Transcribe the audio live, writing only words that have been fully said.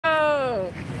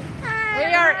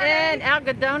in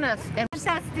Algodones, and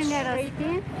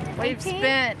we've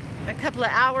spent a couple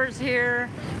of hours here,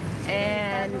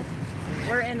 and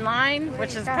we're in line,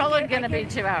 which is probably going to be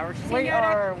 2 hours. We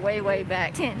are way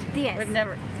back. We've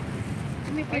never.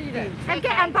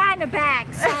 I'm buying a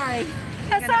bag. Sorry.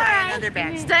 That's all right. Another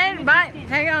bag. Stand by.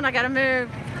 Hang on, I gotta move.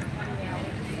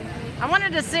 I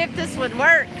wanted to see if this would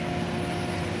work.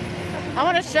 I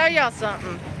want to show y'all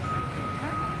something.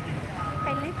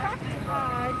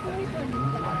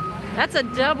 That's a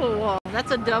double wall.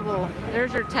 That's a double.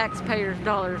 There's your taxpayers'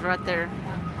 dollars right there.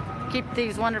 Keep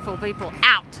these wonderful people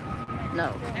out.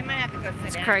 No.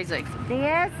 It's crazy.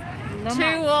 Yes.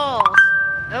 2 walls.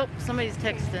 Oh, somebody's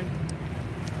texting.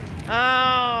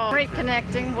 Oh,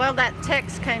 reconnecting. Well, that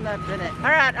text came up in it.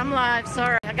 All right, I'm live.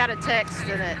 Sorry, I got a text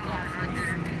in it.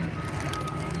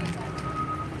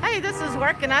 Hey, this is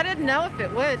working. I didn't know if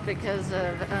it would because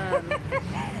of.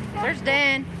 There's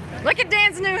Dan. Look at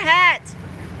Dan's new hat.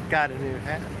 Got a new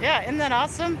hat. Yeah, isn't that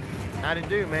awesome? Howdy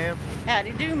do, ma'am.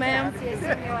 Howdy do, ma'am.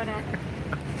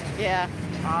 Yeah.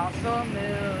 Awesome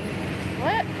news.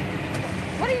 What?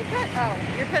 What are you putting? Oh,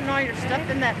 you're putting all your stuff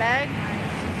in that bag?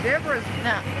 Deborah's.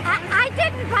 No. I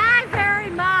didn't buy very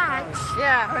much.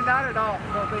 Yeah. Not at all.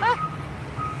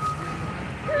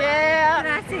 Yeah.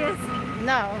 Gracias.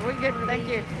 No, we're good. Thank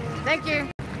you. Thank you.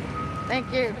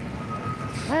 Thank you.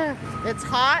 It's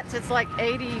hot. It's like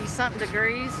 80-something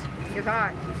degrees. It's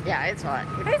hot. Yeah, it's hot.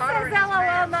 Who says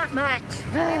LOL not much?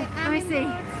 Let me see.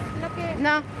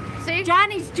 No. See?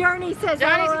 Johnny's Journey says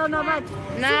LOL not much.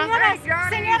 No.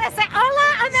 Señora, say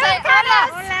hola,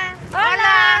 Americanas.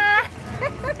 Hola.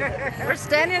 We're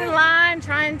standing in line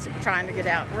trying to get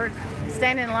out. We're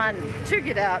standing in line to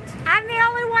get out. I'm the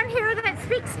only one here that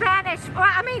speaks Spanish. Well,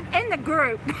 I mean, in the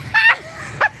group.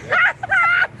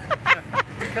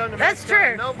 That's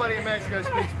true. Nobody in Mexico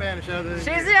speaks Spanish other than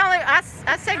She's the only. I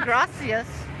say gracias.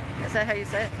 Is that how you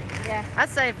say it? Yeah. I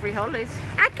say frijoles.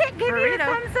 I can't give you a Burrito.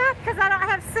 thumbs up because I don't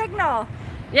have signal.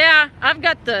 Yeah, I've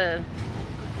got the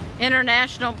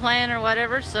international plan or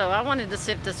whatever, so I wanted to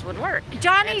see if this would work.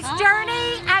 Johnny's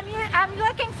Journey. I'm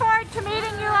looking forward to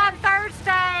meeting you on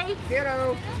Thursday.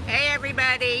 Kiddo. Hey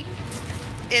everybody,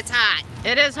 it's hot.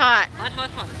 It is hot.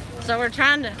 Hot. So we're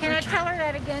trying to. Can I tell her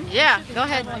that again? Yeah, go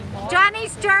ahead.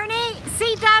 Johnny's Journey.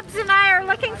 C-Dubs and I are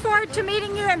looking forward to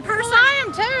meeting you in person. Well, I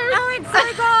am too. Oh, in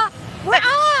Frugal. We're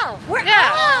all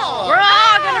We're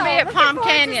all going to be at Palm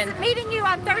Canyon. Meeting you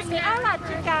on Thursday. Hola,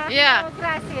 chica. Yeah. Oh,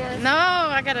 gracias. No,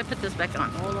 I got to put this back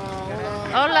on.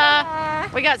 Hola.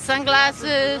 We got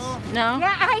sunglasses. No?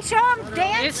 Yeah, I show them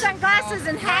Dan's sunglasses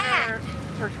and hat.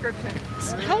 Prescription.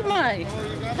 Hold my.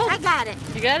 I got it.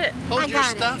 You got it? Hold I your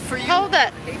got it. stuff for you. Hold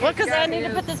that. Well, because I need to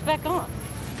put this back on.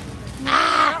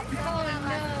 Ah!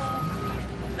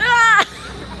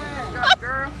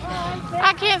 Girl.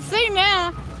 I can't see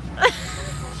now.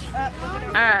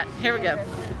 All right, here we go.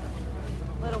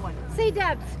 Little one.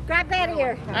 C-Dubs, grab that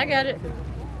ear. I got it.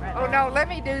 Oh no, let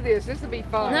me do this. This will be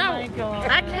fun. No, I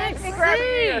can't see. grab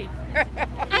it here.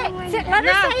 Hey, let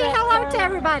us say hello to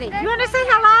everybody. You want to say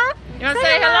hello? You want to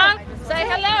say hello? Say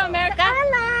hello, America.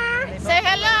 Hola. Say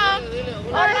hello.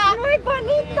 Es Hola. muy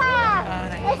bonita.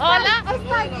 Hola.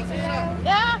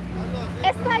 Yeah.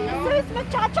 ¿Esta es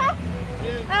muchacha?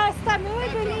 Ah, está muy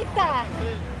bonita.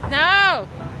 No.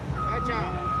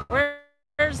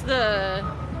 Where's the?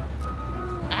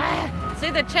 See,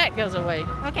 the chat goes away.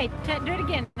 Okay, do it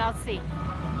again. I'll see.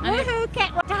 Woohoo!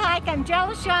 Can't wait to hike. I'm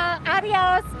jealous, y'all.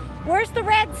 Adios. Where's the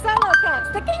red solo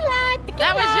cups? Tequila, tequila.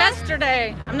 That was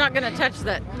yesterday. I'm not gonna touch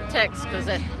that text because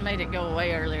it made it go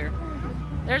away earlier.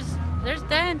 There's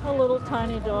Dan. A little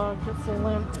tiny dog, just a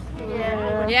limp.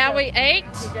 Yeah, we ate.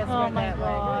 Oh my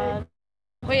God.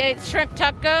 We ate shrimp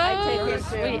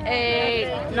tacos. We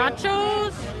ate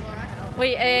nachos.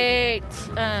 We ate.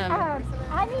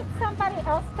 I need somebody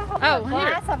else to hold Oh, the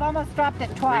glass. I've almost dropped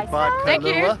it twice. Thank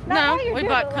you. Kahlua? No, while you're we doing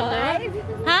bought it Kahlua. live.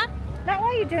 Huh? Not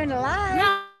while you're doing it live.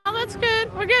 No, that's good.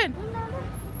 We're good.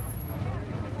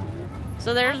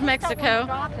 So there's Mexico.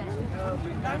 I'm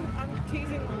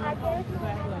teasing.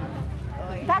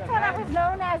 That's what I was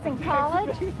known as in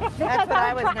college. Because what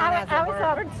I was known as at I was a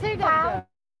biology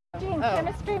and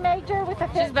chemistry major with a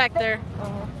She's back there.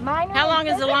 minor. How in long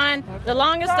is the physics. line? The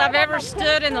longest I've ever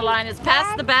stood in the line is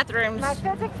past the bathrooms. My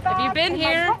physics Have you bag been and my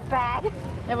here? book bag.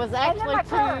 It was And then actually my to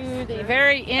purse. the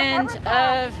very end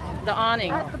of the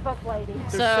awning. That's the book lady.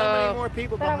 There's so many So more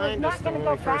people But I was behind us not than going to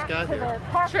when go we first back got to here. the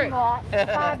parking True. lot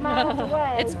 5 miles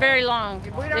away. it's very long.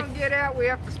 If we don't get out, we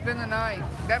have to spend the night.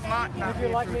 That might not be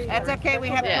true. That's okay. We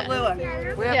have Yeah.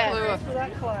 Kahlua. We have Yeah. Kahlua. For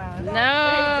that class.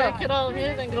 No. Take it all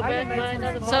in and go back and buy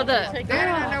another So bottle. the- Take Dan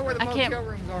it and I know where the I can't- motel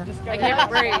rooms are. I can't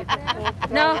breathe.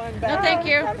 No, no, thank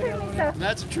you.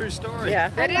 That's a true story. Yeah.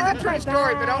 That is a true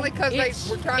story, but only because they It's-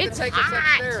 were trying to it's take us It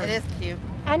upstairs. is cute.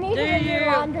 I needed Do a new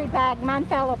you- laundry bag. Mine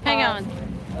fell apart. Hang on.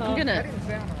 I'm That gonna. didn't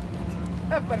sound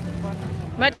right. But it was fun.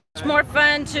 Much more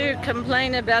fun to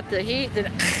complain about the heat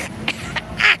than.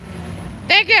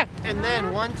 Thank you. And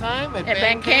then one time at At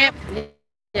band band camp.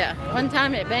 Yeah, one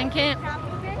time at band camp,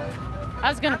 I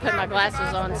was gonna put my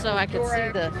glasses on so I could see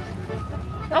the.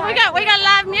 Oh, we got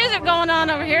live music going on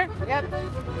over here. Yep.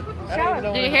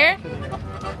 Do you hear?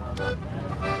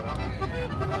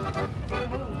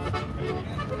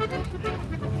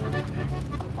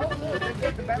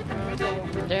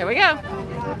 There we go.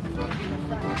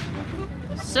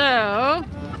 So,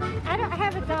 I don't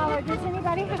have $1. Does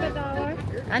anybody have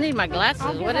 $1? I need my glasses.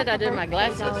 I'll give What did up I do the with my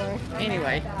birthday glasses? dollar.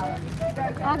 Anyway,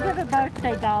 I'll give a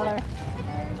birthday dollar.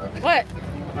 what?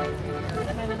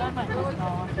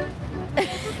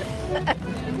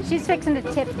 She's fixing to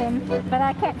tip him, but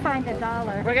I can't find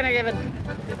 $1. We're gonna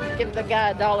give the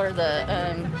guy $1.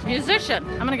 The musician.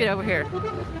 I'm gonna get over here.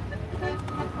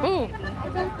 Ooh,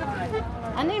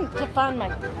 I need to find my.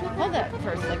 Hold that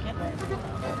for a second.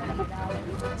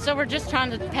 So we're just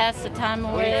trying to pass the time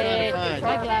What are you away. trying to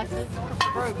My find? glasses.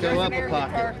 Go up a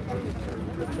pocket.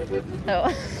 Oh.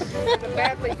 The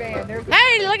Badley band. There's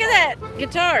Hey, look at that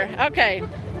guitar. Okay.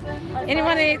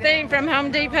 Anyone need anything from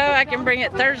Home Depot? I can bring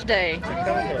it Thursday.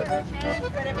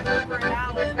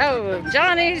 Oh,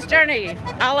 Johnny's Journey.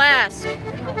 I'll ask.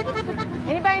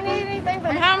 Anybody need anything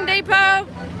from Home Depot?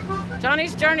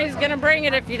 Johnny's Journey is gonna bring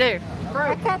it if you do.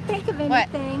 I can't think of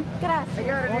anything. Gracias. They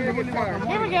got a new guitar.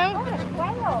 Here we go.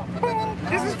 Wow.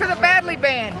 This is for the Badley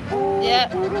band.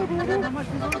 Yep.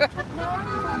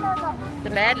 The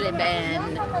Badley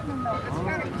Band.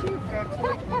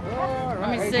 Let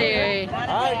me see.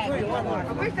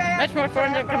 Much more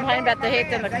fun to complain about the heat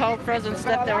than the cold frozen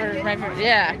stuff that we're making.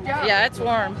 Yeah, yeah, it's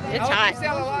warm. It's I hot.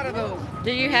 sell a lot of those.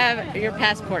 Do you have your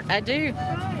passport? I do.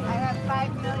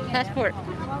 Passport.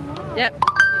 Yep.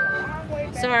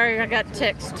 Sorry, I got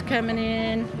text coming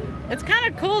in. It's kind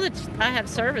of cool that I have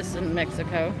service in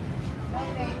Mexico.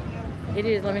 It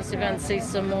is. Let me see if I can see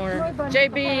some more.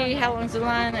 JB, how long's the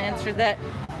line? Answered that.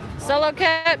 Solo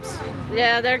caps?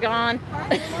 Yeah, they're gone.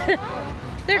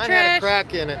 They're Mine had a trash.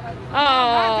 crack in it.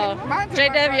 Oh, Mine's in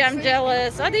my JW, front I'm seat.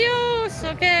 jealous. Adios.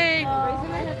 Okay.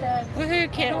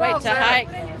 Woohoo! Can't wait to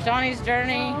hike. Johnny's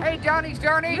Journey. Hey, Johnny's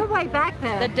Journey. You're way back The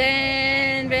there.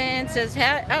 Dan Band says,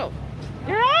 "Oh,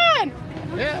 you're on."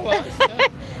 Yeah, well,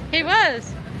 He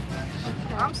was.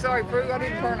 I'm sorry, Frugal. I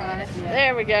didn't turn on it.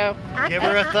 There we go. give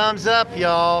her a thumbs up,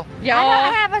 y'all. I Y'all,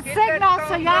 don't have a Get that signal, so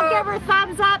thumbs y'all up. give her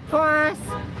thumbs up for us.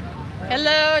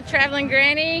 hello, traveling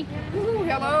granny. Ooh,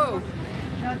 hello.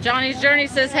 Johnny's Journey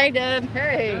says, "Hey, Dub."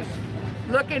 Hey.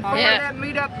 Looking forward Yeah. to that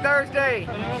meetup Thursday.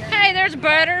 Hey, there's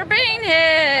Butter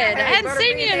Beanhead. I hadn't Butter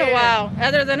seen you in a Beanhead. while,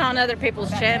 other than on other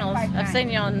people's channels. I've seen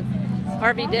you on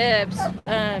RV Debs.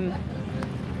 Somebody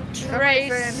saying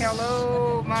Trace,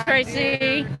 hello, my Tracy,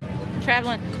 dear.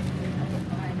 traveling.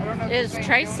 I don't know if Is you're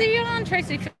saying Tracy on?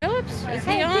 Tracy Phillips? Is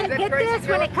he Hey, on? get this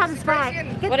when it comes by.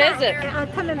 Get What that. is it?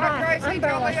 Coming Hi, by. Tracy.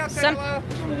 Tell me I Umbrella. said Some-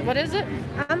 hello. What is it?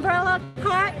 Umbrella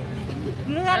cart.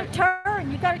 You gotta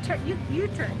turn. You gotta turn. You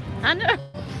turn. I know.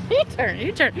 You turn.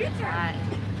 You turn.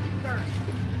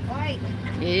 Right.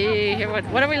 Yeah,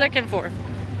 what are we looking for?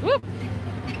 Whoop.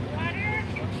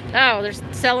 Oh, they're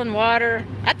selling water.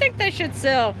 I think they should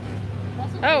sell.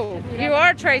 Oh, you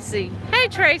are Tracy. Hey,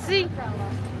 Tracy.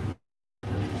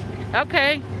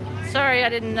 Okay. Sorry, I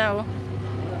didn't know.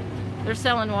 They're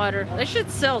selling water. They should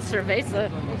sell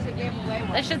cerveza.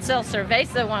 They should sell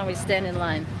cerveza when we stand in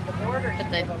line.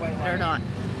 But they're not.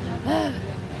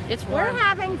 It's We're warm.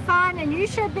 having fun, and you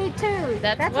should be too.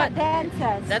 That's what what- Dan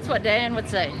says. That's what Dan would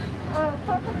say.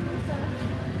 Purple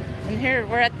And here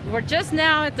we're just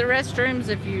now at the restrooms.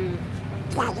 If you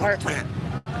are, what?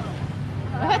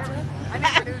 I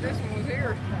never knew this one was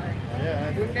here. Yeah,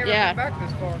 We've never Yeah. been back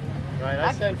this far. right.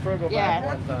 I sent Frugal Yeah. back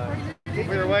one time.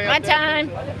 We were way My up there. time.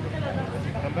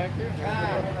 Come back here.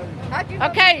 How'd you know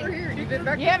Okay. we were here? You been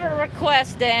back You have a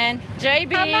request, Dan. How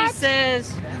JB much?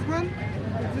 says This one?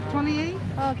 Is it 28?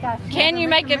 Oh gosh. Can you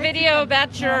make a video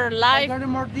about your life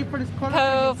more different colors.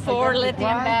 po for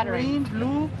lithium battery? Green,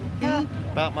 blue, pink.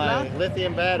 About my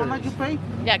lithium How much you batteries.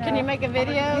 pay? Yeah, can you make a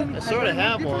video? I sort of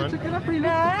have one. Check it out for you. No,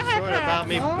 I have Sort of about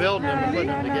me building them and putting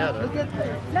them together. Look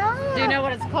at No. Do you know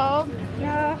what it's called?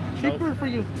 No. cheaper for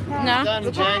you. No. Done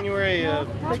in January of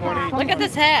 20. Look at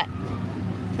this hat.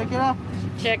 Check it out.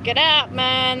 Check it out,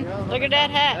 man. Look at that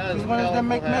hat. That is This a one is that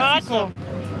make colorful hat.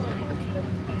 Mexico.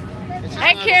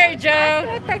 Hey, Carrie Joe.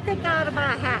 I think they thought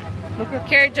about a hat. Look at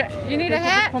Carrie Joe, you need a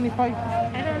hat? 25.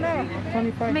 I don't know.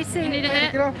 25. Let me see. You need a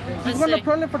Check it hat? out. Let's It's gonna see.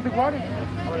 problem for the water.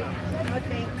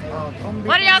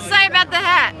 What do y'all say about the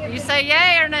hat? You say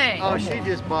yay or nay? Oh, she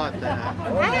just bought that.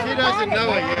 She doesn't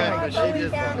know it yet, but she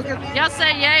just bought it. Y'all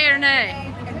say yay or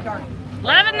nay?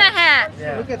 Loving the hat.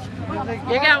 Look at.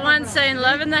 You got one saying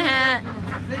loving the hat.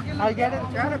 I get it.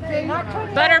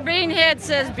 Butterbean Head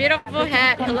says beautiful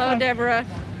hat. Hello, Deborah.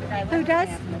 Who does?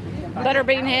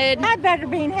 Butterbean Head. I better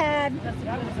being had.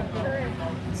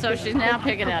 So she's now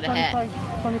picking out a hat.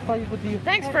 25 with you.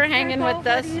 Thanks for hanging with What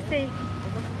us. do you think?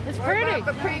 It's pretty.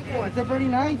 The pink one. It's a very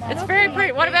nice. It's very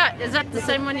pretty. What about, is that the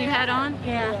same one you had on?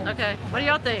 Yeah. Okay. What do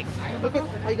y'all think? Look at.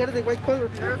 I got it the white color.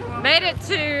 Made it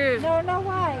to, No, no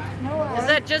white. No white. is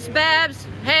that just Babs?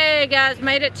 Hey guys,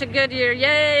 made it to Goodyear.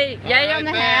 Yay. Yay on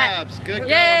the hat. Babs. Good going,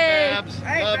 Yay. Babs.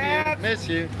 Hey, Love Babs. you. Miss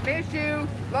you. Miss you.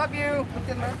 Love you.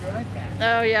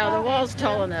 Oh yeah, the wall's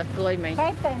tall enough, believe me.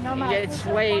 Same thing, no Yeah, matter. it's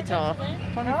way tall.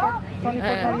 24,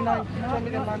 29. Show me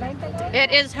the money.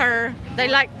 It is her. They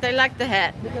like the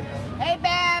hat. Hey,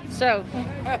 Babs. So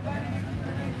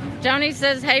Joni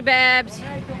says, hey Babs.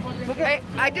 Hey,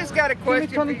 I just got a Give me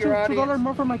question for your $2 audience.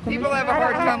 more for my commission. People have a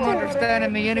hard time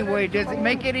understanding me anyway. Does it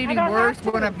make it any worse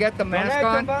when I've got the mask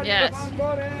on? Yes.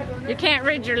 You can't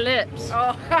read your lips.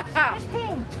 Oh,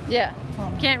 Yeah.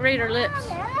 Can't read her lips.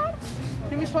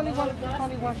 Give me 21.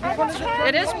 21.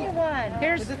 It is. One.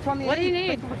 Here's. Is it 28? What do you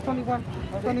need? 21.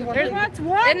 21. There's That's Isn't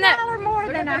 $1 that- more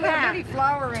than a hat. pretty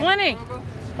flower in it. 20.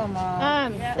 Come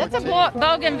on. That's a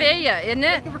bougainvillea, isn't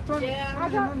it? Give her 20.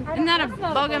 Isn't that a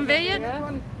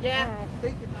bougainvillea? Yeah.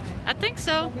 Thank you. I think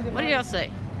so. What do y'all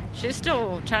say? She's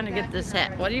still trying to get this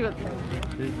hat. What do you?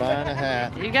 She's buying a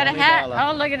hat. You got a hat?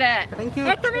 Oh, look at that. Thank you.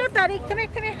 Hey, come here, buddy. Come here,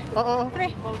 come here. Uh-oh. Come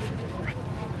here.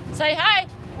 Say hi.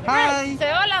 Hi.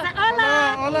 Say hola.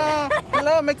 Hola. Hola.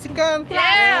 Hello, Mexican.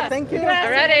 Yeah. Thank you.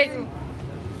 Already.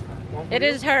 It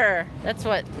is her. That's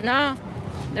what. No.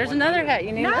 There's another hat.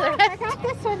 You need No, another I hat? got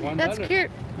this one. That's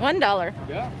cute. $1.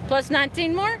 Yeah. Plus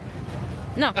 19 more?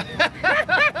 No.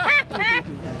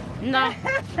 No.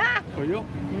 For you?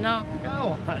 No.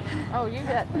 No. Oh, you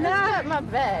got my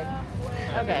bag.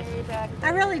 Okay. I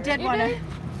really did You want to. do?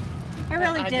 I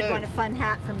really I did do. want a fun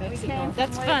hat from Mexico.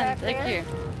 That's fun. Thank you.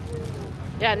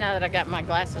 Yeah, now that I got my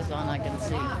glasses on, I can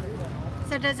see.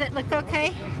 So does it look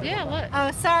okay? Yeah, look.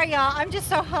 Oh, sorry, y'all. I'm just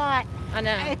so hot. I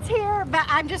know. It's here, but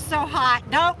I'm just so hot.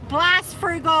 Don't blast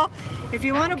Frugal. If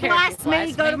you want to don't care if you blast me,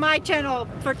 blast go me. to my channel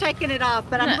for taking it off.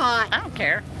 But I'm No, hot, I don't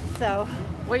care. so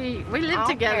We live don't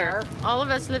together. All of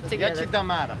us live together. Get your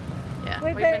tomata. Yeah,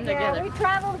 we've we've been yeah, together. we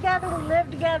travel together. We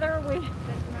live together. We.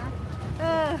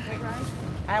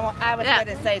 I was Yeah.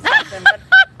 going to say something, but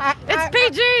It's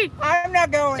PG. I'm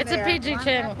not going It's there. a PG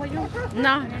channel.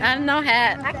 No, no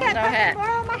hat. I can't No put it hat.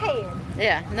 on my head.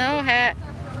 Yeah, no hat.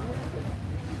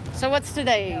 So what's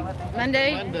today?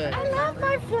 Monday? Monday. I love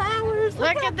my flowers.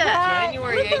 Look how at that. bright-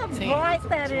 January Look how 18th. bright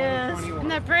that is. Isn't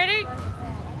that pretty?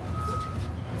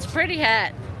 It's a pretty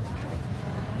hat.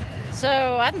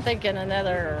 So I'm thinking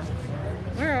another.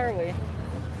 Where are we?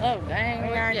 Oh dang!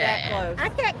 We aren't that close. I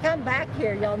can't come back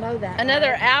here. Y'all know that.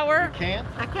 Another right? hour. Can't?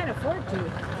 I can't afford to.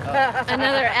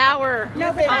 Another hour.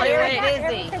 No, but on I your got way.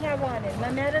 everything I wanted. My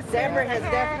medicine. Deborah has the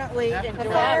hat, definitely the enjoyed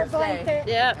fire her stay. blanket.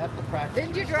 Yep. Have to practice.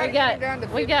 Didn't you We drive me got. down to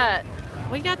We 50?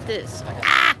 got this.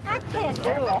 I can't do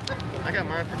it. I got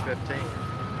mine for 15.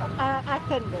 I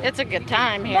couldn't do it. It's a good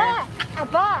time here.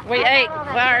 But We I ate. got all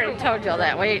that Well, I already food. told y'all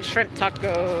that. We ate shrimp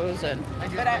tacos and.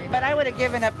 But I would have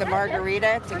given up the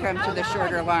margarita to come to the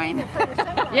shorter line.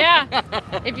 Yeah.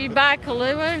 If you buy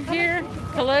Kahlua here,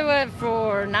 Kahlua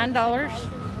for $9.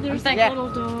 I'm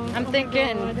thinking. I'm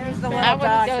thinking. There's the I little would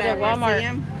dog go to there. See Walmart.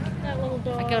 him?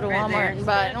 I go to Right Walmart there. and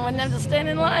buy it. I wouldn't have to stand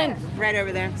in line. Right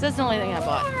over there. So that's the only thing I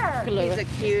bought. He's Kahlua. a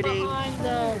cutie.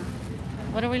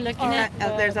 What are we looking at?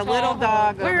 There's a little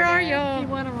dog over Where are there.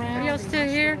 y'all? Are y'all still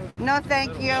here? No,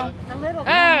 thank you. A little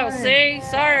Oh, see,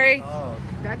 sorry. Oh.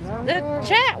 The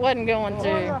chat wasn't going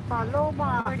through.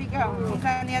 Where'd he go? He's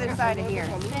on the other side of here.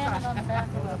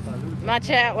 My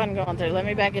chat wasn't going through. Let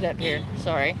me back it up here.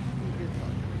 Sorry.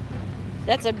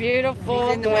 That's a beautiful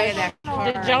He's in the way of bush. that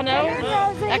Did y'all know?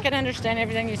 I can understand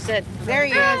everything you said. There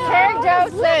he is. Carrie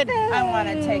Jo said. I want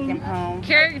to take him home.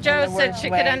 Carrie Jo In the said worst she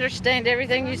way. could understand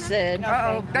everything you said.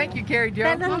 Uh-oh. Thank you, Carrie Jo.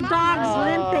 That little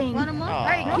dog's limping.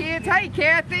 Hey, kids. Hey,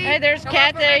 Kathy. Hey, there's Hello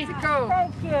from Kathy. Mexico.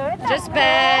 Thank you. It's Just all right.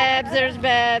 Babs. There's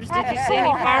Babs. Did you see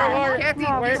any fireworks? Kathy,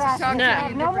 Where's- this is talking No.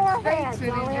 about No different more states heads. and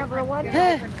in Only ever different, one in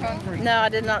head. different countries. No, I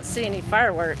did not see any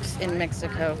fireworks in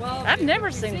Mexico. I've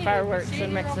never seen fireworks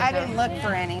in Mexico. I didn't look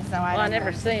for any, so I Well, I don't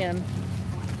never know. see them.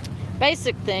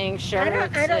 Basic things, shirts.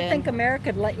 I don't and- think America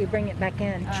would let you bring it back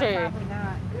in. True. Probably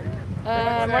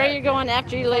not. Where are you going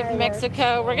after you leave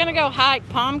Mexico? We're gonna go hike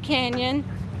Palm Canyon.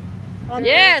 On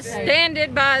Yes, Thursday. Dan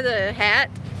did buy the hat.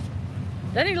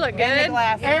 Doesn't he look And the good?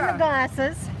 glasses. And the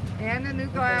glasses. And the new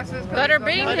glasses.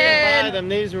 Butterbean I didn't head. buy them.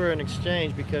 These were an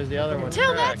exchange because the other one's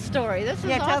Tell that cracked. story. This is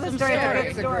Yeah, tell awesome the story. story.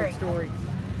 It's a great story.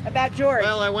 About George.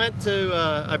 Well, I went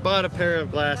to, I bought a pair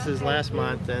of glasses last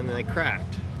month and they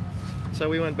cracked. So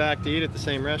we went back to eat at the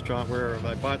same restaurant where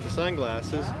I bought the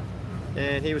sunglasses.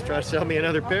 And he was trying to sell me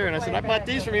another pair. And I said, I bought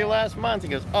these from you last month. He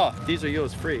goes, oh, these are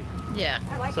yours free. Yeah.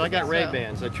 So I got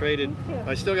Ray-Bans. I traded,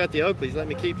 I still got the Oakleys. Let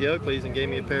me keep the Oakleys and gave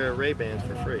me a pair of Ray-Bans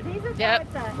for free, Yep.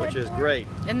 which is great.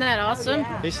 Isn't that awesome?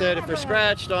 He said if they're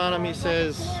scratched on them, he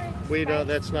says, we don't,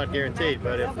 that's not guaranteed.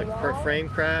 But if the frame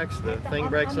cracks, the thing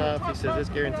breaks off, he says it's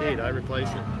guaranteed. I replace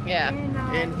it. Yeah.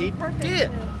 And he did,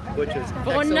 which is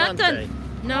For excellent. nothing.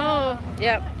 No.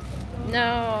 Yep.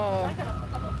 No.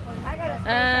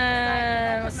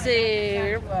 Let's see.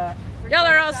 Y'all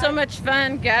are all so much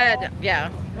fun. God. Yeah.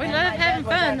 We love having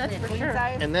fun. That's for sure.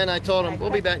 And then I told him, we'll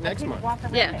be back next month.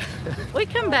 Yeah. We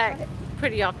come back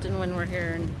pretty often when we're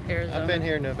here in Arizona. I've been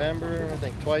here in November, I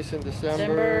think twice in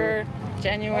December,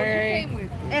 January.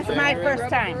 It's my first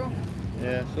time.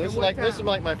 Yeah, so this is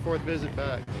like my fourth visit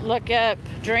back. Look up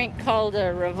drink called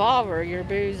a revolver. Your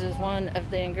booze is one of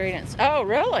the ingredients. Oh,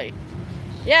 really?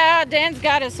 Yeah, Dan's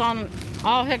got us on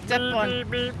all hooked up on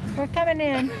We're coming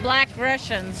in. Black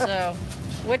Russian. So,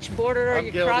 which border are I'm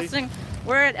you guilty. crossing?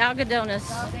 We're at Algodones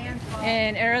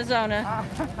in Arizona.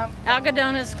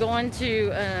 Algodones going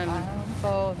to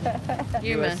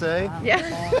Yuma. USA,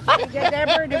 Yeah,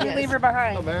 Deborah, did we leave her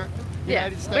behind? America, yeah.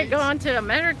 United We're States. going to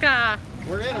America.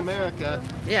 We're in America.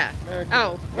 Yeah. America.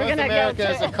 Oh, we're North gonna America go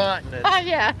as a to. continent. Oh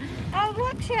yeah. Oh,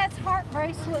 look, she has heart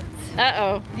bracelets.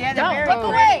 Uh-oh. Yeah, they're Don't very look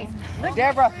away.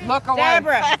 Deborah, look away.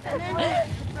 Deborah,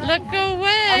 Look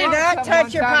away. do not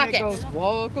touch your pockets.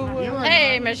 Walk away. You are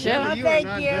Hey, not- Michelle. You are Thank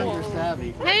not you. vendor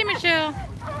savvy. Hey, Michelle.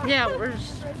 Yeah, we're.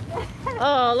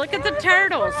 Oh, look at the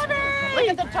turtles. Look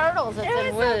at the turtles. It's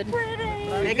in wood.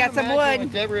 They got some Imagine wood.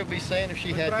 what Deborah would be saying if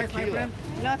she had tequila.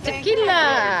 No, thank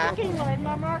Tequila.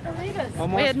 My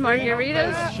margaritas. We had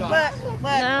margaritas. Look,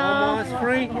 No.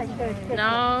 free.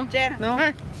 No. Jen,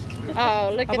 No?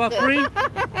 Oh, look at About the free?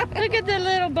 look at the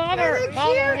little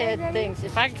bobblehead things.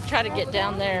 If I could try to get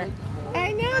down there.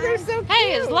 I know, they're so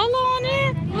Hey, is Lola on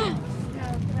there?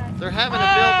 They're having a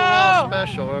build-a-wall Oh.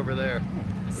 special over there.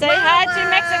 Say hi to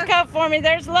Mexico for me.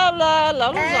 There's Lola.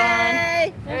 Lola's on.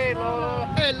 Hey, Hey,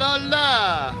 Lola. Hey,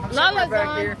 Lola! Lola's back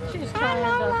on. here. She's Hi, trying to.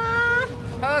 Lola.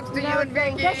 Hugs to you and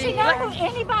Vicky. Does she know who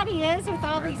anybody is with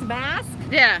all these masks?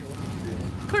 Yeah.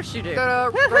 Of course you do. Shut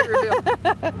up.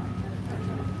 Gregoryville.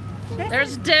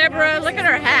 There's Deborah. Look at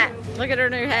her hat. Look at her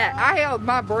new hat. I held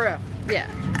my breath Yeah.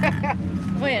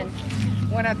 When?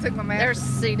 when I took my mask. There's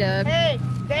C-Dub. hey,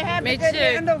 they have Me a good too.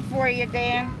 handle for you,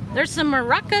 Dan. There's some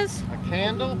maracas. A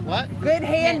candle? What? Good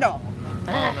handle.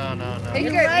 Oh, no. He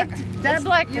You could- like- That's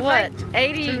like what?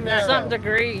 80 too narrow. something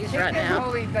degrees right now.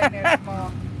 Holy thing is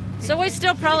small. So we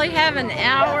still probably have an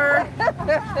hour,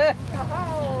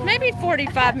 maybe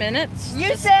 45 minutes.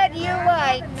 You said you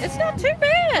liked It's not too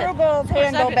bad. Frugal's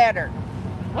handle it- better.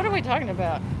 What are we talking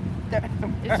about? The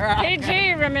It's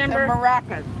PG, remember?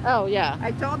 maracas. Oh, yeah.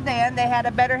 I told Dan they had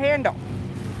a better handle.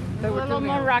 Little He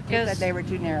said maracas. they were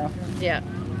too narrow. Yeah.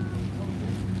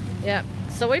 Yeah.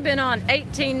 So we've been on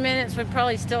 18 minutes. We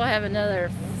probably still have another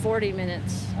 40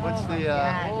 minutes. What's the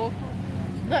Oh,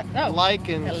 look. Oh, like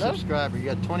and Hello? subscriber? You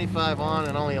got 25 on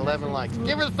and only 11 likes.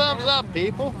 Give her the thumbs up,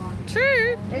 people.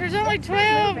 true. There's only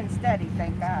 12. Moving steady,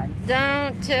 thank God.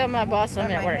 Don't tell my boss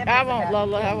I'm at work. I won't,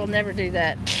 Lola. I will never do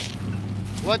that.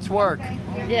 What's work?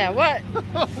 Yeah, what?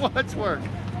 What's work?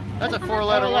 That's a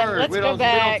four-letter Hold on, word. let's We go don't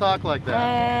back. talk like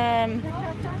that.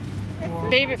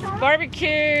 Barbecue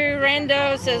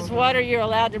Rando says, what are you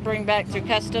allowed to bring back through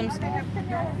customs? Just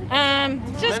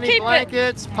Many keep it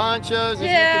blankets, ponchos that you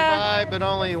Yeah. can buy, but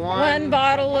only one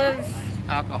bottle of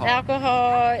alcohol.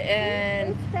 alcohol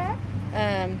and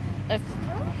a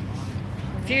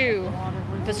few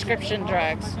prescription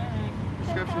drugs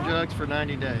Prescription drugs for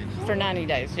 90 days. for 90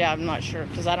 days. Yeah, I'm not sure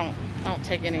because I don't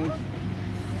take any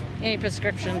any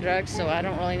prescription drugs, so I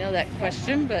don't really know that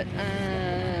question, but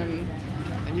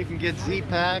And you can get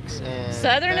Z-Packs and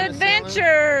Southern penicillin.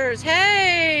 Adventures.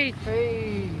 Hey,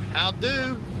 Hey. How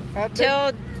do?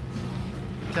 tell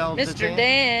Tell Mr.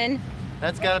 Dan.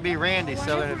 That's got to be Randy,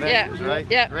 Southern Yeah, Adventures, right?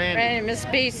 yeah. Randy. Miss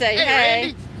B say Hey,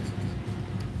 hey.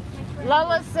 Randy.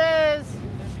 Lola says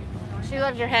she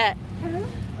loves your hat.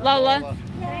 Lola.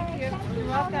 Thank you. You're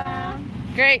welcome.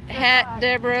 Great hat,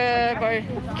 Deborah,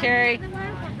 or Carrie.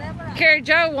 Carrie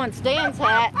Joe wants Dan's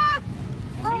hat.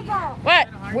 What?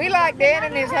 We like Dan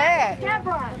and his hat.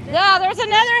 Yeah, there's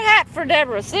another hat for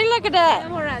Deborah. See, look at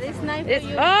that. It's nice It's,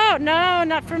 for you. oh, no,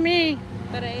 not for me.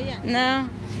 Para ella. No.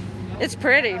 It's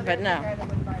pretty, but no.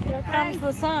 Here comes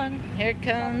the sun. Here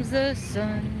comes the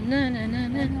sun. Na, na, na,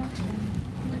 na.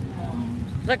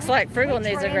 Looks like Frugal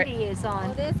needs a great is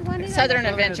on. Southern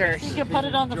Adventures. You can put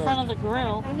it on the front of the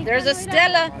grill. There's a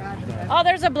Stella. Oh,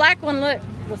 there's a black one. Look.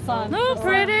 The sun. Oh,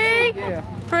 pretty. Yeah.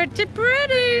 Pretty,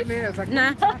 pretty. It's like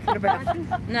No. talking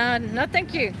about. No,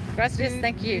 thank you. Gracias,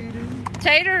 thank you.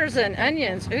 Taters and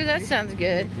onions. Ooh, that sounds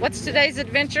good. What's today's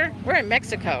adventure? We're in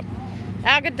Mexico.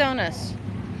 Algodones.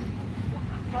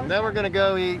 And then we're going to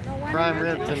go eat prime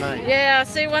rib tonight. Yeah,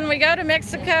 see, when we go to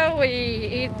Mexico, we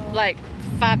eat like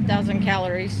 5,000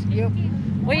 calories. Yep.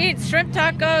 We eat shrimp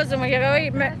tacos and we go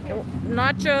eat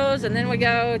nachos, and then we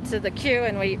go to the queue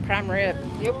and we eat prime rib.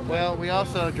 Well, we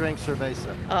also drink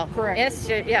cerveza. Oh, Correct. yes,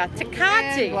 yeah, And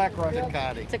Tecate. Black Russian.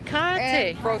 Tecate.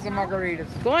 Tecate. And frozen margaritas.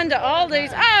 Going to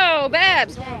Aldi's. Oh,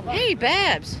 Babs. Hey,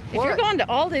 Babs. If you're What? going to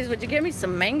Aldi's, would you give me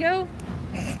some mango?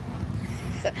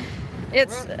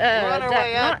 It's We're on our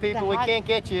way out, not- people. We can't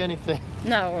get you anything.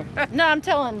 No, I'm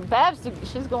telling Babs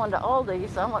she's going to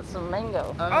Aldi's. So I want some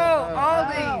mango. Oh, all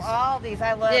these. All these.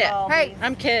 I love Yeah. all Hey. these.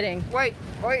 I'm kidding. Wait,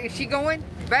 is she going?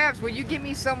 Babs, will you give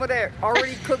me some of that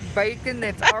already cooked bacon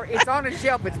it's on the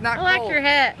shelf, it's not I like cold. your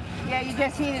hat. Yeah, you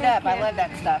just heat it up. I love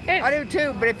that stuff. Here, I do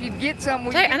too, but if you get some,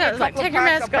 will you Take- give I me know, a like, couple take of your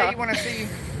packs? mask I'll pay off. you when I see you.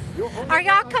 Are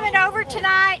y'all coming over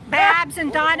tonight, Babs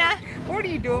and Donna? What are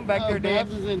you doing back there, Dan?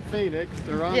 Babs is in Phoenix.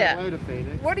 They're on Yeah. the way to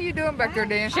Phoenix. What are you doing back there,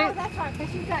 Dan? Oh, that's right. 'Cause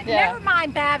you got, Yeah. Never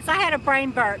mind, Babs. I had a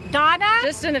brain burn. Donna?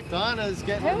 just in a, Donna's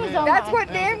getting Who was the on mail. That's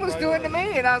what Dan was doing to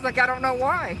me, and I was like, I don't know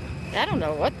why. I don't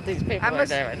know what these people I'm are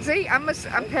doing. see, I'm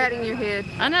patting your head.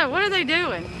 I know. What are they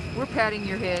doing? We're patting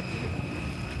your head.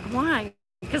 Why?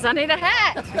 Because I need a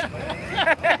hat.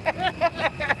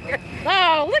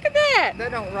 Oh, look at that. They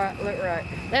don't look right.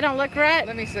 They don't look right.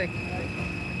 Let me see.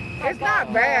 It's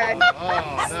not bad.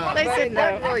 Oh, no. They But said it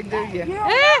doesn't no. really do you. You're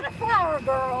Eh? not a flower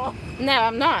girl. No,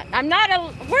 I'm not. I'm not a.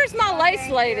 Where's my lace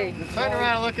lady? Turn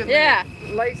around and look at Yeah.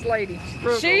 Lace lady. me.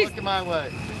 Frugal, She's- look at my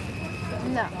way.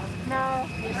 No. No.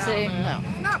 See, no,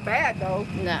 Not bad though.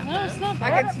 no. No, it's not I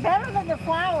bad. can, Better than the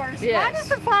flowers. Yes. Why does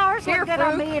the flowers Here, look good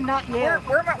on Fruit. me and not you? where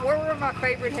were my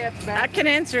favorite hats I back? can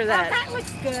answer Oh, that. that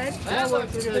looks good. That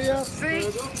looks good. See?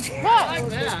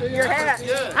 What? Yeah, Your hat. that's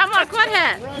good. I'm like, what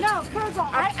hat? No, Frugal.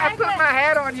 I put my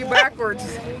hat on you backwards.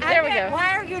 There we go.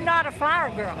 Why are you not a flower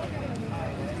girl?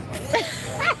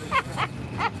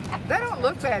 That don't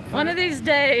look bad. One of these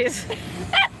days.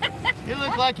 You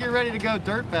look like you're ready to go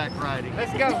dirtback riding.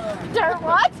 Let's go. Dirt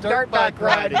what? Dirt bike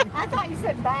riding. I thought you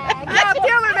said bag. Now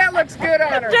tell her that looks good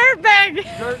on her. Dirt bag.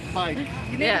 Dirt bike.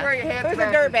 You need Yeah. to wear your hat Who's a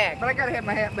back. dirtbag? But I gotta have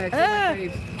my hat back.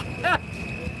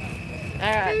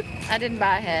 All right. I didn't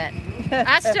buy a hat.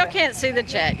 I still can't see the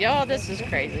chat. Y'all, this is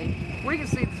crazy. We can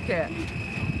see this cat.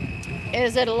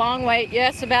 Is it a long wait?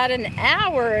 Yes, about an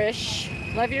hour-ish.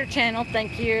 Love your channel.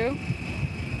 Thank you.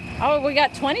 Oh, we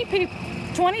got 20 people.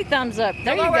 20 thumbs up.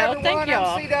 There Hello, you go. everyone. Thank y'all.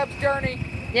 I'm C-Dub's Journey.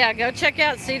 Yeah, go check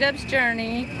out C-Dub's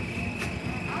Journey.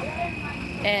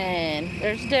 And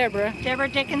there's Deborah. Deborah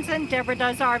Dickinson. Deborah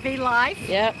does RV life.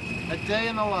 Yep. A day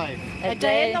in the life. A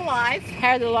day in the life. How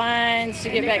are the lines to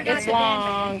get back? forgot It's the Dan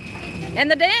long. And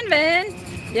the Dan van.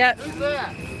 Yep. Who's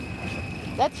that?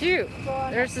 That's you.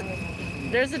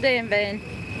 There's a Dan van.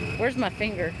 Where's my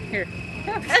finger? Here.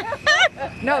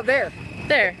 No, there.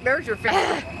 There. There's your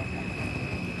finger.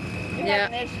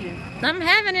 Yeah. I'm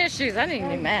having issues. I need a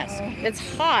new mask. It's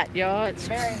hot, y'all. It's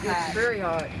It's very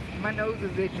hot. My nose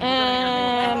is itching.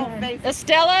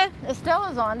 Estella.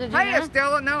 Estella's on. Did you Hey, know?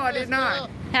 Estella. No, I did not.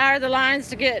 How are the lines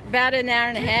to get about an hour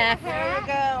and a half? There you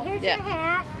go. Here's Yeah. your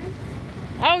hat.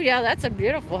 Oh yeah, that's a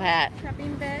beautiful hat.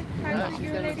 Shopping bag.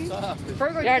 Soft.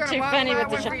 Further, You're gonna too mile funny that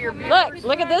with the one for your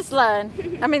look at this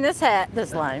line. I mean this hat,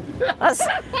 this line.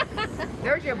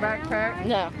 There's your backpack.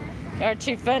 No, you're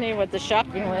too funny with the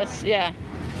shopping list. Yeah,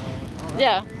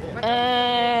 yeah.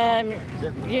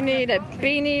 You need a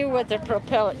beanie with a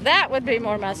propeller. That would be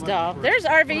more my style. There's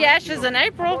RV Ashes in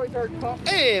April.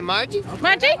 Hey, Margie.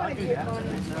 Margie?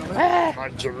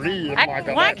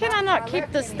 Why can I not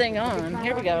keep this thing on?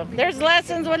 Here we go. There's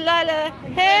lessons with Lila.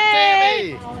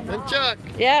 Hey! Tammy and Chuck.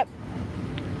 Yep.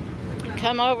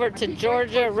 Come over to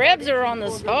Georgia. Ribs are on the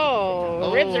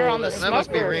ribs are on the smoker. That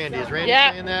must be Randy. Is Randy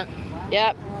Yep. saying that?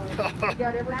 Yep.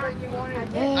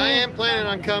 I am planning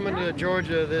on coming to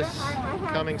Georgia this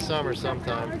coming summer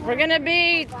sometime. We're gonna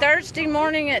be Thursday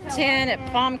morning at 10 at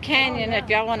Palm Canyon if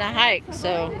y'all want to hike.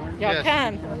 So y'all Yes.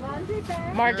 come.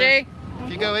 Margie. If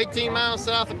you go 18 miles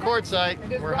south of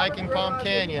Quartzsite, we're hiking Palm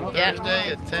Canyon Yep.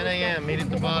 Thursday at 10 a.m. Meet at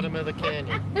the bottom of the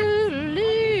canyon.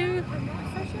 Ooh-loo.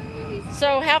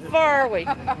 So how far are we?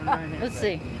 Let's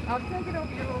see.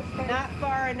 Not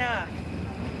far enough.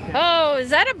 Oh, is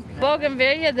that a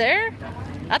bougainvillea there?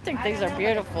 I think these are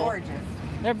beautiful. Gorgeous.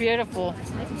 They're beautiful.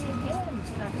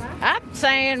 I'm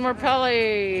saying we're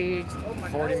probably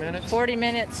 40 minutes? 40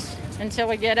 minutes until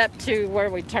we get up to where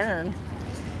we turn.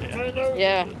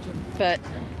 Yeah, but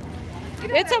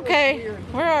it's okay.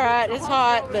 We're all right. It's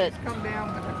hot, but Come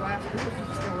down, but the glass is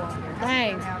still on there.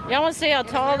 dang. Y'all want to see how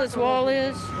tall this wall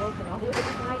is?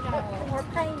 Or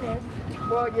painted.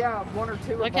 Well, yeah, one or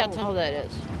two. Look how tall that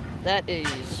is. That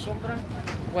is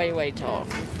way, way tall.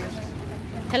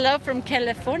 Hello from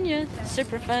California.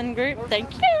 Super fun group.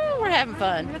 Thank you. We're having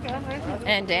fun.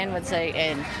 And Dan would say,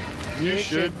 and you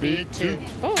should be too.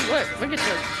 Oh, look. We get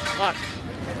to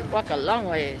walk a long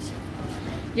ways.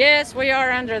 Yes, we are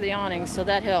under the awning, so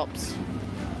that helps.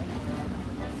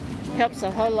 Helps a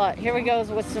whole lot. Here we go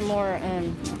with some more.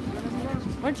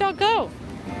 Where'd y'all go?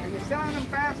 Are you selling them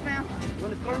fast now?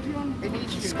 It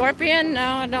needs to. Scorpion? No,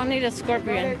 I don't need a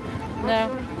scorpion. No.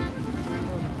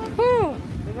 Whew.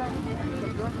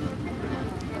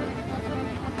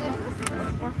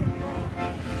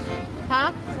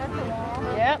 Huh?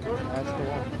 Yep. That's the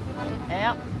one.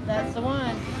 Yep, that's the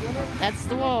one. That's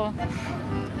the wall.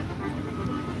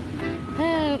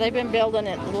 Oh, they've been building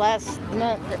it the last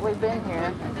month that we've been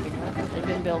here. They've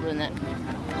been building it.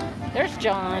 There's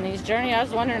Johnny's Journey. I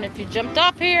was wondering if you jumped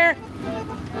off here.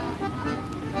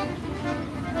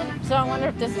 So I wonder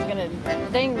if this is gonna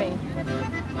ding me.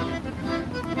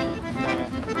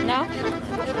 No?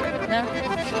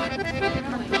 No?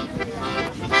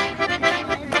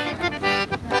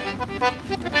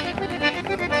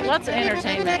 Lots of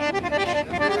entertainment.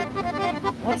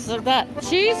 What's that?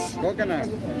 Cheese? Coconut.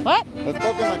 What? That's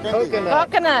coconut candy.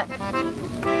 Coconut.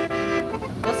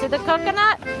 You see the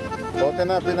coconut?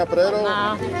 Coconut peanut brittle.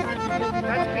 No.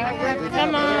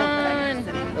 Come on.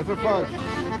 That's a fudge.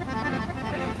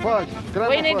 Fudge.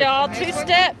 We need to all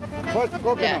two-step. Fudge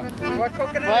coconut. Yeah. What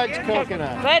coconut? Fudge again?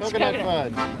 coconut. Fudge Coconut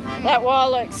coconut. fudge. That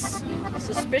wall looks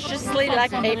suspiciously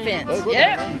like a fence.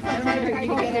 Yep.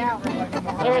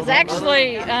 There was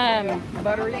actually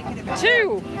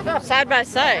two side by Not a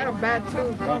side. bad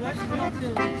too.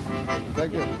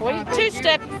 Thank you. We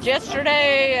two-stepped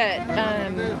yesterday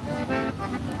at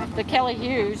the Kelly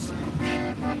Hughes.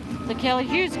 The Kelly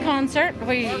Hughes concert.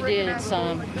 We did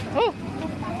some. Oh,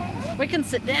 we can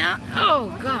sit down.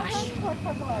 Oh gosh.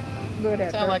 Good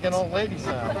at Sound like an old lady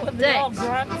sound. Thanks.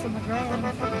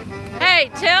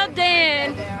 Hey, tell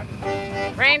Dan.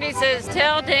 Randy says,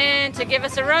 tell Dan to give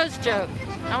us a rose joke.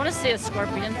 I want to see a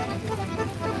scorpion.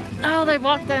 Oh, they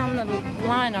walked down the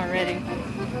line already.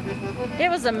 It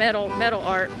was a metal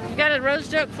art. You got a rose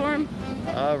joke for him?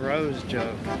 A rose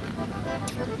joke.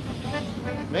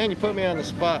 Man, you put me on the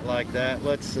spot like that.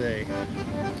 Let's see.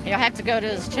 You'll have to go to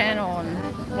his channel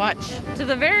and watch to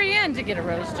the very end to get a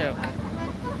rose joke.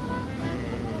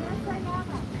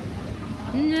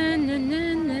 Na, na,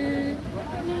 na, na.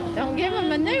 Don't give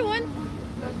him a new one.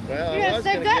 Well, You I gotta was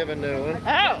save going to that? give a new one.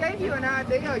 Oh, Gave you an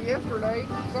idea yesterday.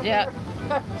 yeah.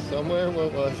 Somewhere,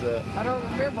 what was that? I don't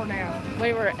remember now.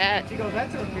 We were at. She goes,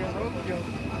 that's a real road joke.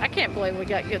 I can't believe we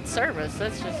got good service.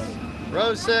 That's just.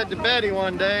 Rose said to Betty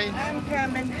one day. I'm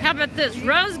coming. How about this?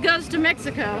 Rose goes to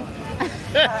Mexico.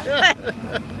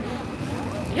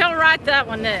 He'll write that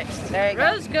one next. There you go.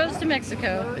 Rose goes to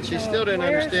Mexico. And she still didn't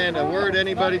understand a word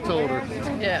anybody told her.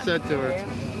 Yeah. Said to her.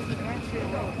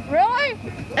 Really?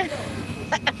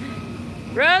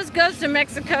 Rose goes to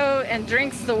Mexico and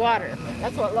drinks the water.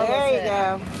 That's what Lola There you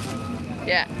said. go.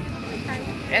 Yeah.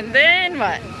 And then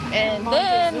what? And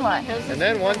then what? And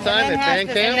then one time at band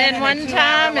And camp, then one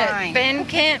time at line. band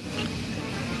camp.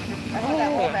 I thought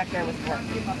that wall back there was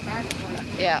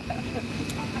working. Yeah.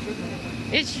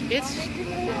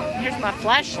 Here's my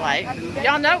flashlight.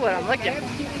 Y'all know what I'm looking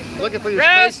for. looking for your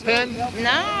Rose. space pen.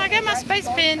 No, I got my space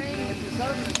pen.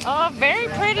 Oh, very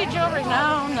pretty jewelry.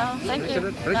 No, thank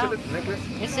you. No.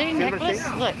 You see, necklace?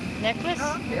 Look, necklace.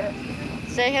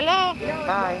 Say hello.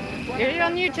 Hi. You're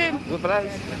on YouTube. Good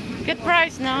price. Good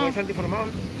price, no. $20 for a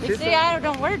month. You see, I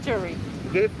don't wear jewelry.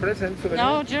 Give presents.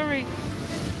 No jewelry.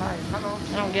 Hi, hello.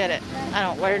 I don't get it. I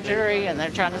don't wear jewelry, and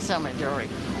they're trying to sell me jewelry.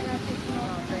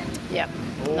 Yep,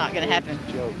 not gonna happen.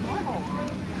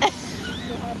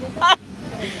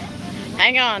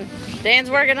 Hang on, Dan's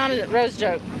working on a rose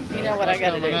joke. You know what I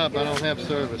gotta Coming do. up, I don't have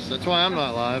service. That's why I'm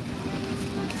not live.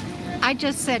 I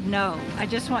just said no. I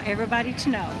just want everybody to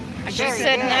know. She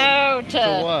said no To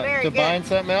to. what? Very To good. buying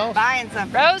something else? Buying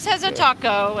something. Rose has a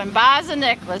taco and buys a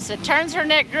necklace. It turns her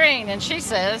neck green, and she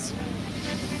says,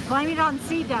 Blame it on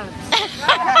C-dubs. It's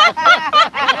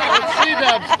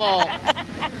C-Dub's fault.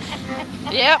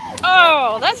 "Yep."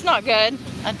 Oh, that's not good.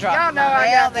 I dropped. Y'all know I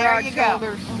Well, got there broad you go.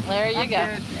 shoulders. There you go.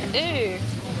 good. I do.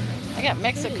 I got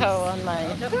Mexico on my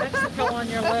Mexico on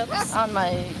your lips.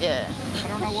 yeah. I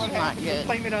don't know what Not happened. good. Just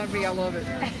blame it on me. I love it.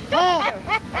 Oh,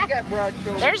 I got broad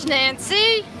shoulders. there's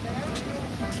Nancy.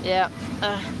 Yeah.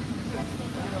 I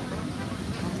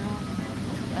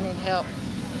need help.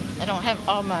 I don't have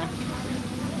all my.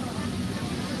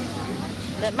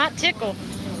 That might tickle.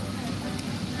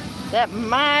 That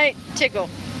might tickle.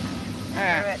 All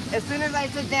right. As soon as I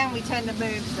sit down, we tend to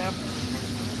move, so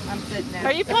I'm sitting there.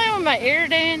 Are you playing with my ear,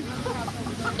 Dan?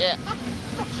 Yeah.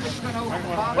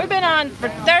 We've been on for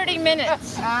 30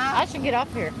 minutes. I should get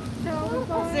off here.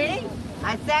 See?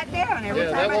 I sat down every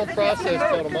Yeah, time that I won't sit down.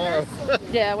 process till tomorrow.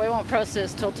 Yeah, we won't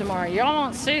process till tomorrow. Y'all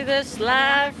won't see this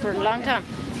live for a long time.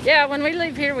 Yeah, when we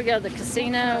leave here, we go to the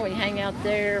casino. We hang out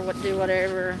there, do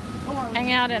whatever.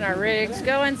 Hang out in our rigs,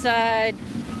 go inside,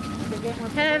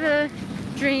 have a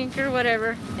drink or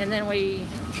whatever, and then we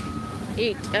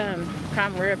eat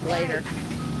prime rib later.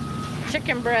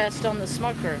 Chicken breast on the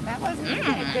smoker. That wasn't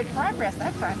good progress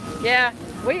that time. Yeah,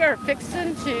 we are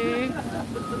fixing to.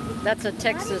 That's a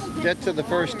Texas. Get to the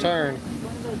first turn.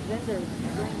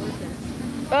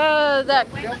 Those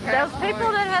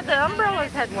people that had the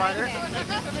umbrellas had water.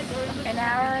 An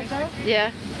hour ago?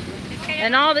 Yeah.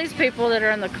 And all these people that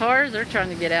are in the cars, they're trying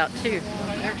to get out too.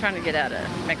 They're trying to get out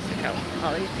of Mexico.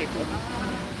 All these people.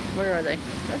 Where are they?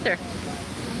 Right there.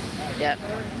 Yep.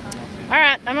 All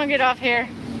right, I'm gonna get off here.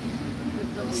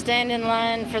 Stand in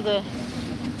line for the,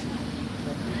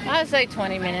 I'd say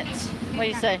 20 minutes. What do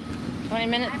you say? 20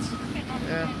 minutes?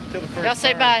 Yeah, till the first Y'all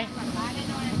say turn. bye.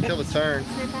 Till the turn.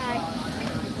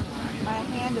 My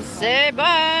hand is Say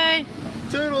bye.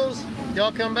 Toodles.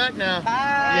 Y'all come back now.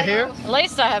 Bye. You here? At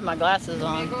least I have my glasses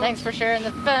on. Thanks for sharing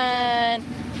the fun.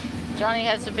 Johnny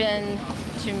hasn't been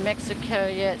to Mexico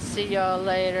yet. See y'all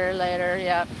later.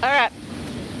 Yep. All right.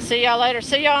 See y'all later.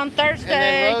 See y'all on And then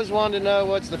Thursday. Rose wanted to know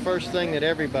what's the first thing that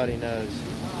everybody knows.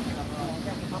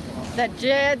 That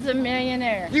Jed's a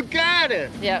millionaire. You got it!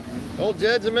 Yep. Old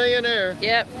Jed's a millionaire.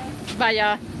 Yep. Bye,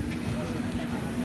 y'all.